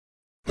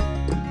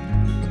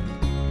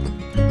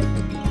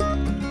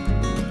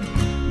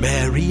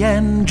Mary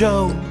and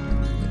Joe,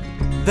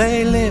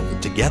 they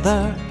lived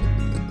together.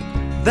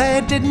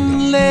 They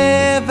didn't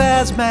live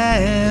as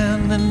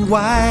man and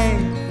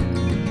wife.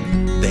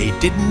 They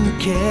didn't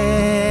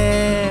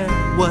care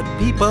what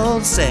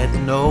people said,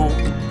 no,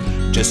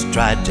 just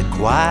tried to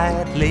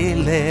quietly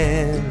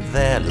live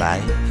their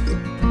life.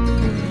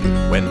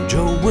 When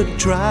Joe would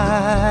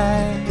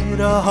try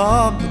to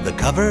hog the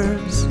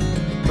covers,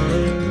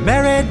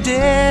 Mary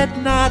did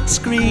not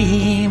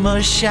scream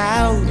or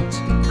shout.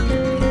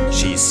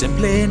 She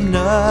simply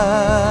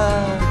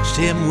nudged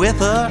him with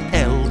her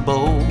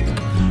elbow.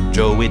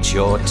 Joe, it's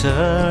your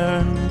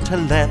turn to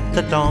let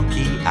the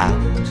donkey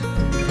out.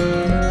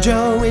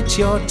 Joe, it's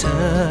your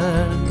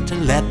turn to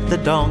let the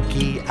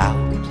donkey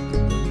out.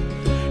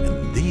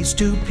 And these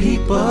two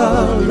people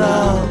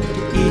loved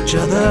each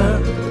other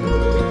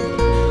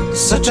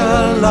such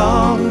a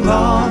long,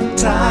 long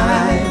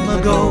time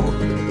ago.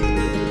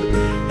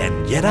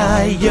 And yet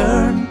I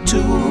yearn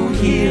to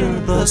hear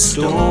the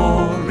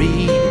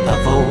story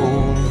of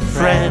old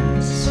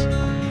friends,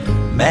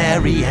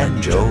 Mary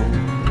and Joe.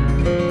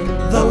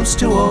 Those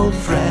two old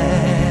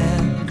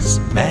friends,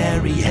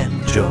 Mary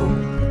and Joe.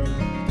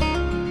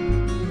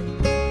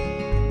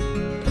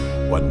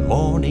 One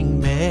morning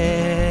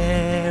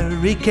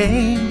Mary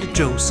came to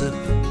Joseph.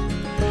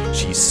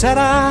 She said,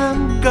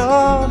 I'm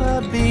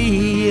gonna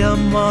be a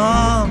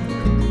mom.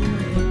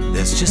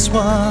 There's just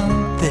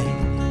one thing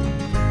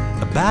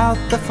about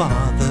the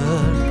father,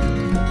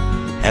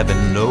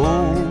 heaven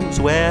knows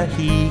where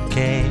he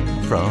came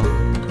from.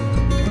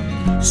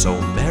 So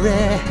Mary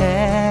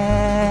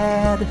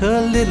had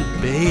her little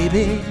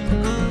baby.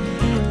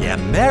 Yeah,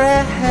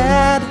 Mary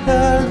had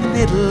her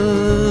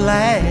little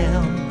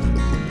lamb.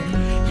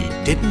 He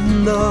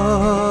didn't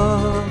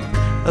look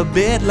a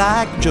bit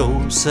like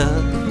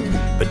Joseph,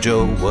 but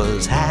Joe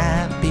was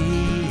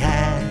happy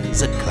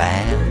as a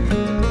clam.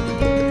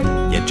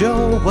 Yeah,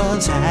 Joe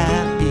was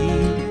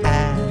happy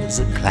as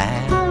a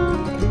clam.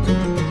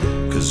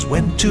 'Cause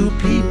when two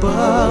people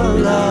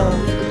love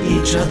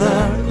each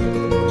other,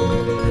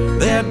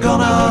 they're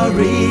gonna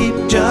reap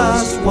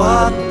just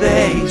what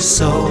they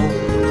sow.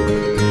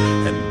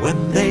 And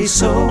when they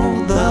sow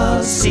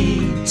the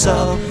seeds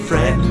of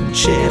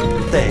friendship,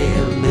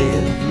 they'll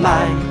live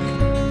like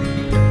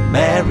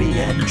Mary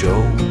and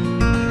Joe.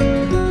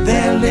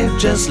 They'll live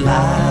just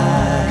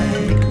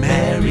like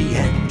Mary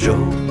and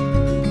Joe.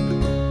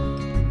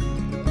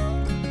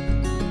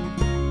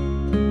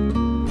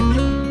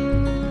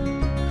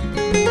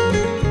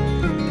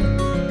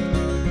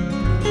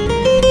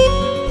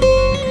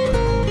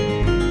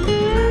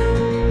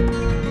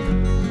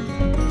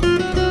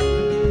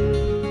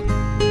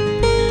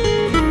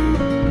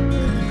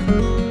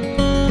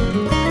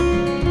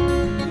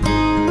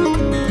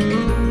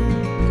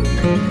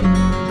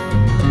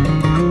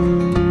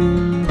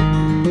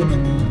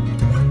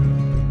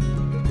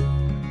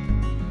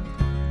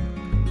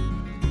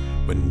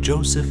 When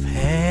Joseph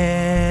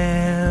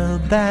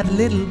held that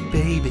little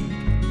baby,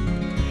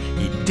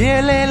 he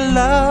dearly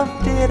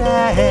loved it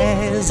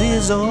as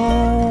his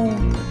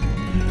own.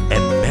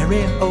 And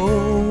Mary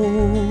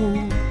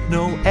owed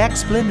no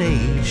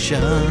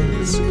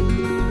explanations,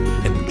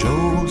 and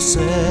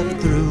Joseph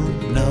threw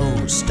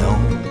no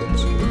stones.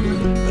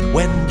 But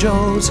when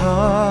Joe's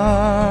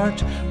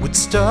heart would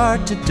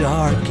start to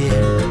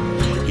darken,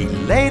 he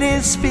laid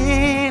his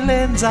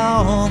feelings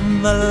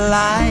on the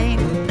line.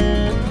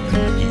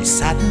 He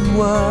sat and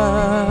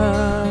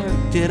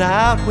worked it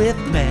out with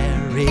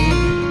Mary.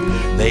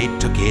 They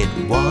took it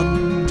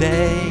one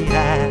day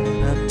at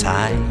a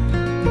time.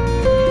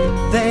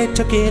 They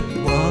took it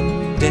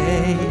one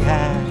day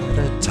at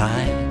a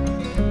time.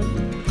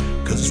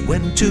 'Cause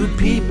when two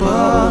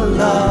people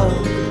love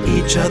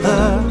each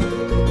other,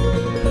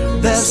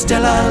 there's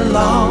still a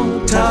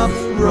long, tough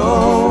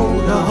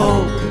road to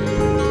hoe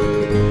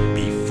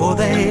before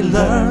they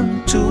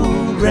learn to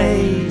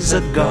raise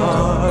a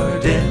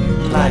garden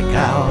like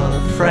our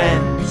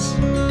friends,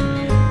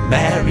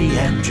 Mary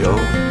and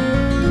Joe.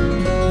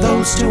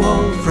 Those two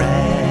old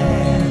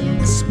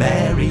friends,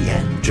 Mary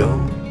and Joe.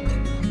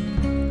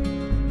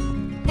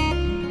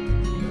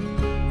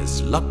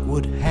 As luck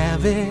would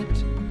have it,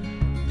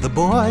 the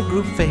boy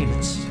grew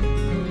famous.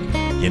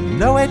 You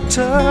know, it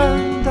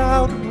turned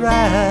out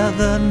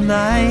rather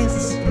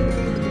nice.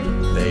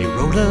 They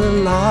wrote a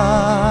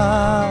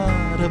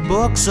lot of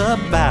books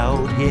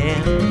about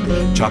him,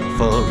 chock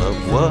full of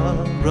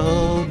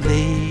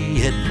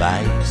worldly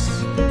advice.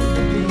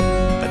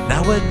 But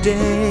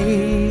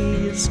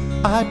nowadays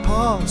I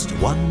pause to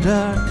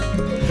wonder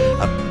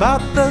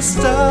about the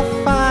stuff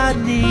I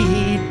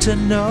need to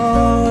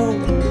know.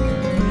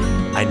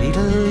 I need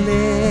a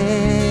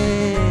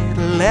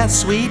little less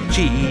sweet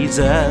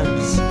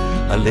Jesus,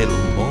 a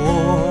little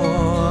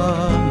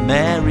more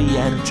Mary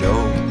and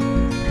Joe.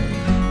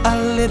 A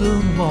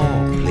little more,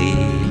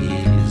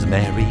 please,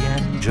 Mary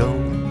and Joe.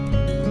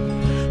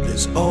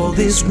 There's all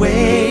this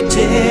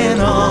waiting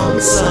on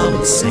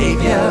some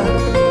savior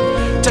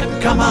to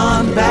come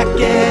on back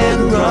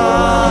and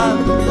run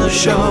the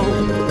show.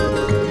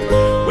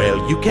 Well,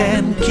 You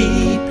can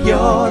keep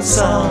your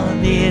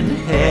son in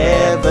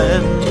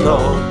heaven,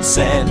 Lord.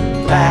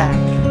 Send back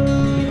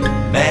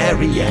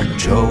Mary and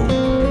Joe.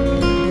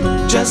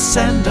 Just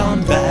send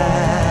on back